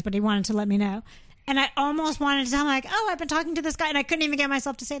as friends, but he wanted to let me know. And I almost wanted to tell him, like, oh, I've been talking to this guy, and I couldn't even get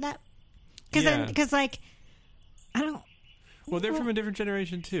myself to say that. Because like, I don't... Well, they're from a different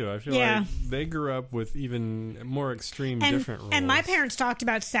generation, too. I feel like they grew up with even more extreme, different rules. And my parents talked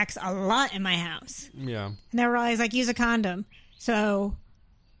about sex a lot in my house. Yeah. And they were always like, use a condom. So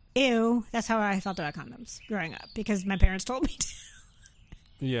ew. That's how I felt about condoms growing up because my parents told me to.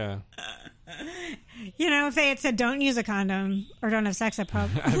 Yeah. You know, if they had said don't use a condom or don't have sex, I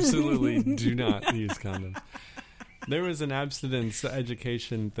probably Absolutely do not use condoms. There was an abstinence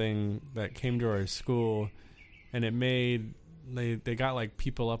education thing that came to our school, and it made they got like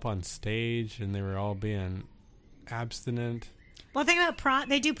people up on stage, and they were all being abstinent. Well, think about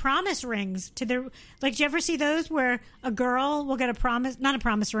they do promise rings to their, like, do you ever see those where a girl will get a promise, not a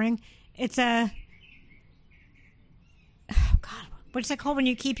promise ring, it's a, oh God, what's it called when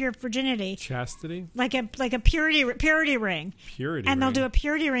you keep your virginity? Chastity? Like a purity ring. Purity And they'll ring. do a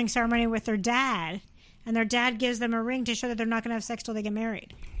purity ring ceremony with their dad, and their dad gives them a ring to show that they're not going to have sex till they get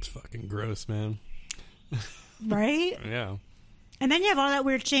married. It's fucking gross, man. Right? Yeah. And then you have all that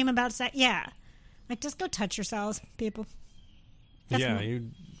weird shame about sex. Yeah. Like, just go touch yourselves, people. That's yeah, more-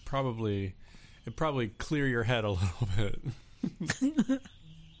 it'd probably clear your head a little bit.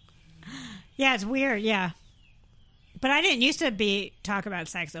 Yeah, it's weird, yeah. But I didn't used to talk about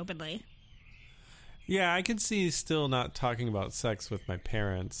sex openly. Yeah, I can see still not talking about sex with my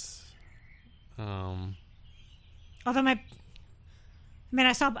parents. Although I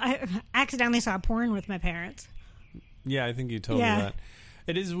accidentally saw porn with my parents. Yeah, I think you told me Yeah. that.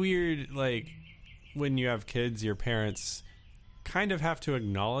 It is weird, like, when you have kids, your parents kind of have to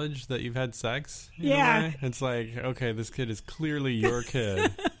acknowledge that you've had sex. in a Yeah. way. It's like, okay, this kid is clearly your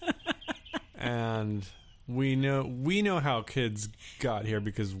kid. And we know how kids got here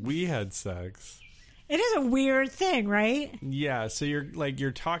because we had sex. It is a weird thing, right? Yeah, so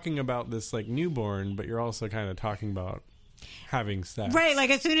you're talking about this like newborn, but you're also kind of talking about having sex. Right, like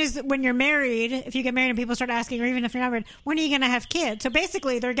as soon as when you're married, if you get married and people start asking, or even if you're not married, when are you going to have kids? So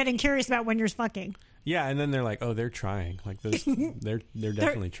basically, they're getting curious about when you're fucking. Yeah, and then they're like, "Oh, they're trying. Like this, they're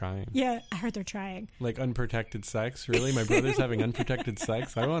definitely trying." Yeah, I heard they're trying. Like unprotected sex. Really, my brother's having unprotected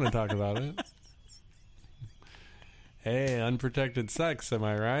sex. I want to talk about it. Hey, unprotected sex. Am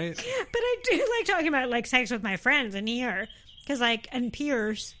I right? But I do like talking about like sex with my friends in here, and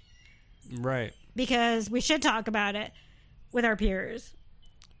peers, Right. because we should talk about it with our peers.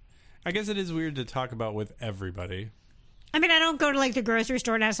 I guess it is weird to talk about with everybody. I mean, I don't go to like the grocery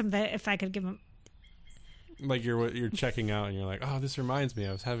store and ask them if I could give them. Like you're checking out and you're like, "Oh, this reminds me.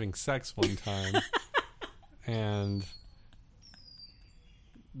 I was having sex one time." And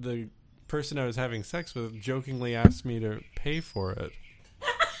the person I was having sex with jokingly asked me to pay for it.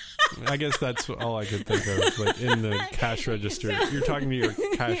 I guess that's all I could think of, like in the cash register. You're talking to your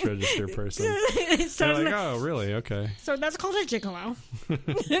cash register person. So, They're like, "Oh, really? Okay." so that's called a gigolo.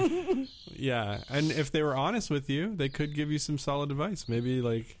 Yeah, and if they were honest with you, they could give you some solid advice. Maybe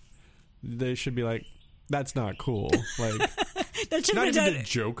like they should be like, "That's not cool." Like, That should not have even been to done.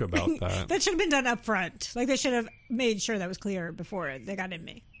 joke about that. That should have been done up front. Like they should have made sure that was clear before they got in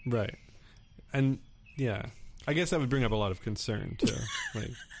me. Right. And yeah, I guess that would bring up a lot of concern too. Like,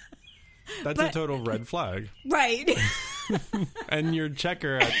 that's a But- total red flag. Right. And your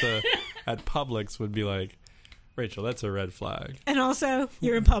checker at Publix would be like, "Rachel, that's a red flag." And also,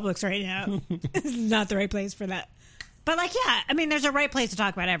 you're in Publix right now. This is not the right place for that. But like, yeah, I mean, there's a right place to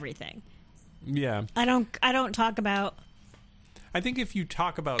talk about everything. Yeah. I don't talk about. I think if you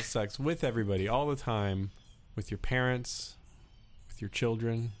talk about sex with everybody all the time, with your parents, with your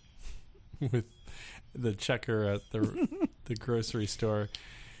children, with the checker at the grocery store,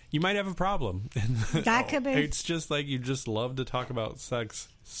 you might have a problem. That could be. It's just like you just love to talk about sex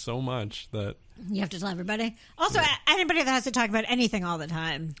so much that You have to tell everybody. Also, anybody that has to talk about anything all the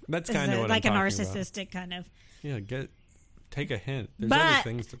time. That's is kinda what like a I'm talking about. narcissistic kind of. yeah, take a hint. There's other But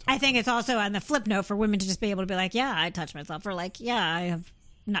things to talk I think it's also on the flip note for women to just be able to be like, yeah, I touch myself, or like, yeah, I have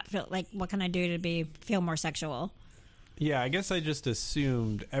not feel like, what can I do to feel more sexual? Yeah, I guess I just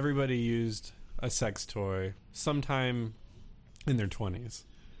assumed everybody used a sex toy sometime in their 20s.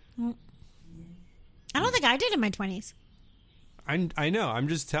 I don't think I did in my 20s. I know. I'm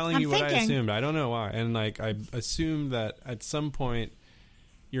just telling I'm you what I thinking. assumed. I don't know why. And like I assumed that at some point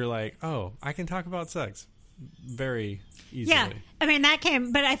you're like, "Oh, I can talk about sex very easily." Yeah, I mean that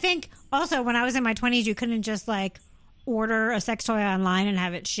came, but I think also when I was in my 20s, you couldn't just like order a sex toy online and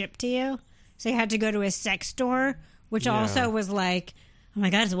have it shipped to you. So you had to go to a sex store, which Yeah. also was like, oh my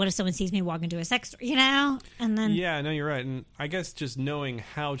god, what if someone sees me walk into a sex store? You know, and then Yeah, no, you're right. And I guess just knowing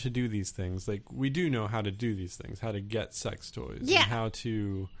how to do these things, like we do know how to do these things, how to get sex toys, Yeah. and how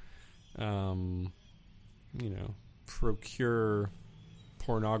to, procure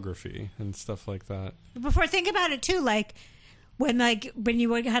pornography and stuff like that. But before, think about it too, like when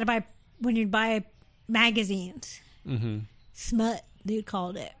you'd buy magazines, Mm-hmm. smut, they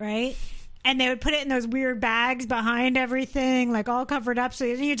called it, right? And they would put it in those weird bags behind everything, like all covered up. So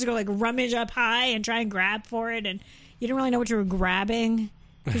you had to go like rummage up high and try and grab for it. And you didn't really know what you were grabbing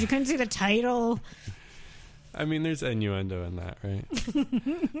because you couldn't see the title. I mean, there's innuendo in that, right?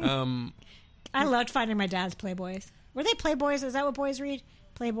 I loved finding my dad's Playboys. Were they Playboys? Is that what boys read?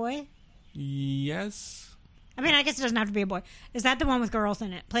 Playboy? Yes. I mean, I guess it doesn't have to be a boy. Is that the one with girls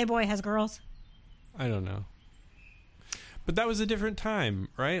in it? Playboy has girls? I don't know. But that was a different time,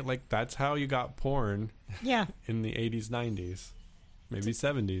 right? Like, that's how you got porn. Yeah. In the 80s, 90s, maybe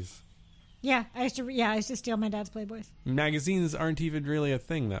 70s. Yeah, I used to steal my dad's Playboys. Magazines aren't even really a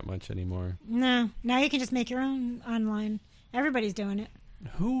thing that much anymore. No. Now you can just make your own online. Everybody's doing it.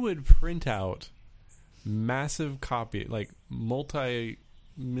 Who would print out massive copy, like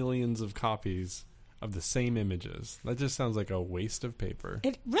multi-millions of copies of the same images? That just sounds like a waste of paper.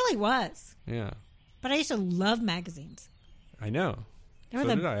 It really was. Yeah. But I used to love magazines. I know. They were So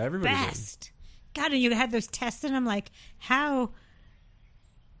the did I. Everybody best. God, and you had those tests in them, like how...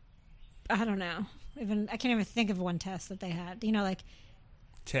 I don't know. I can't even think of one test that they had. You know, like...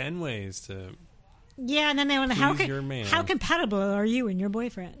 10 ways to... Yeah, and then they went, your man. how compatible are you and your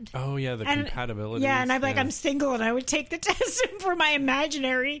boyfriend? Oh, yeah, the compatibility. Yeah, and I'm like, I'm single, and I would take the test for my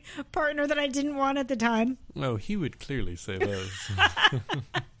imaginary partner that I didn't want at the time. Oh, he would clearly say those.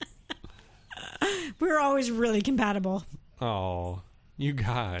 We were always really compatible. Oh, you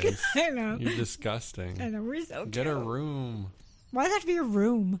guys. I know. You're disgusting. I know, we're so Get cute. a room. Why does it have to be a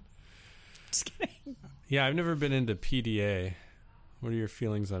room? Just kidding. Yeah, I've never been into PDA. What are your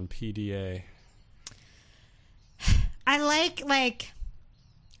feelings on PDA? I like,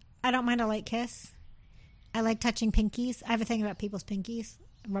 I don't mind a light kiss. I like touching pinkies. I have a thing about people's pinkies.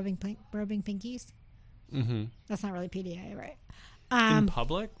 Rubbing pinkies. Mm-hmm. That's not really PDA, right? In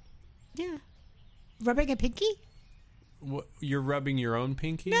public? Yeah. Rubbing a pinky? What, you're rubbing your own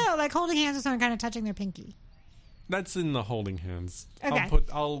pinky? No, like holding hands with someone kind of touching their pinky. That's in the holding hands. Okay.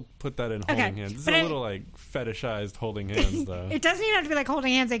 I'll put that in holding hands. It's a little like fetishized holding hands, though. It doesn't even have to be like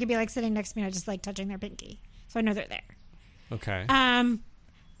holding hands. They could be like sitting next to me and just like touching their pinky, so I know they're there. Okay.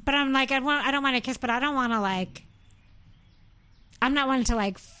 But I'm like, I don't want to kiss, but I don't want to like. I'm not wanting to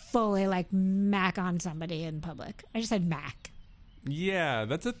like fully like mac on somebody in public. I just said mac. Yeah,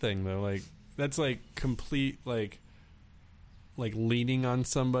 that's a thing though. Like that's like complete like leaning on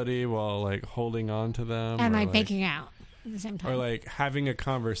somebody while like holding on to them, and or like making out at the same time, or like having a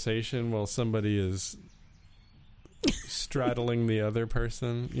conversation while somebody is straddling the other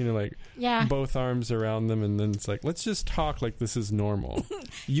person. You know, like both arms around them, and then it's like, let's just talk like this is normal.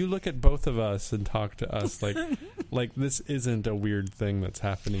 You look at both of us and talk to us like this isn't a weird thing that's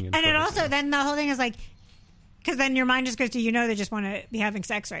happening. And it also then the whole thing is like, because then your mind just goes to they just want to be having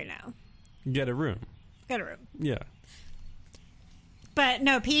sex right now. Get a room. Yeah. But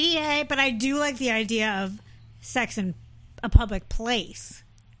no, PDA, but I do like the idea of sex in a public place.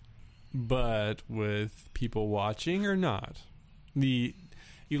 But with people watching or not? You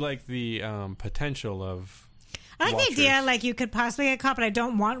like the potential of I like watchers. the idea like you could possibly get caught, but I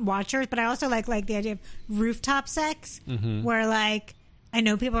don't want watchers. But I also like the idea of rooftop sex, where like I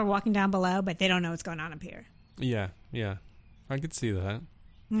know people are walking down below, but they don't know what's going on up here. Yeah. I could see that.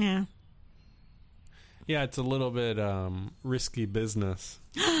 Yeah. Yeah, it's a little bit risky business.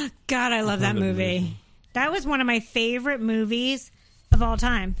 God, I love that movie. That was one of my favorite movies of all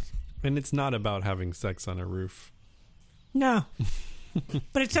time. And it's not about having sex on a roof. No.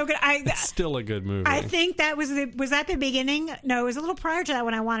 But it's so good. It's still a good movie. I think that was that the beginning? No, it was a little prior to that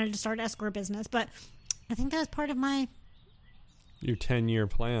when I wanted to start escort business. But I think that was part of your 10-year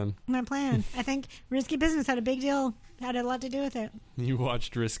plan. My plan. I think Risky Business had a lot to do with it. You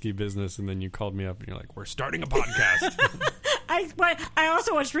watched Risky Business and then you called me up and you're like, we're starting a podcast. I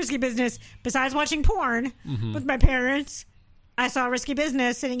also watched Risky Business besides watching porn with my parents. I saw Risky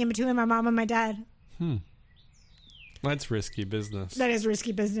Business sitting in between my mom and my dad. That's risky business. That is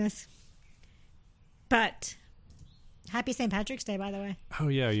risky business. But happy St. Patrick's Day, by the way. Oh,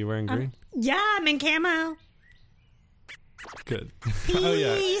 yeah. Are you wearing green? Yeah, I'm in camo. Good.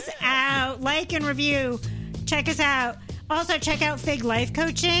 Peace out. Like and review. Check us out. Also, check out Fig Life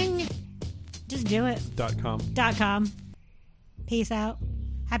Coaching. Just do it. .com. .com. Peace out.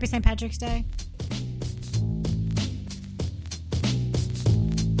 Happy St. Patrick's Day.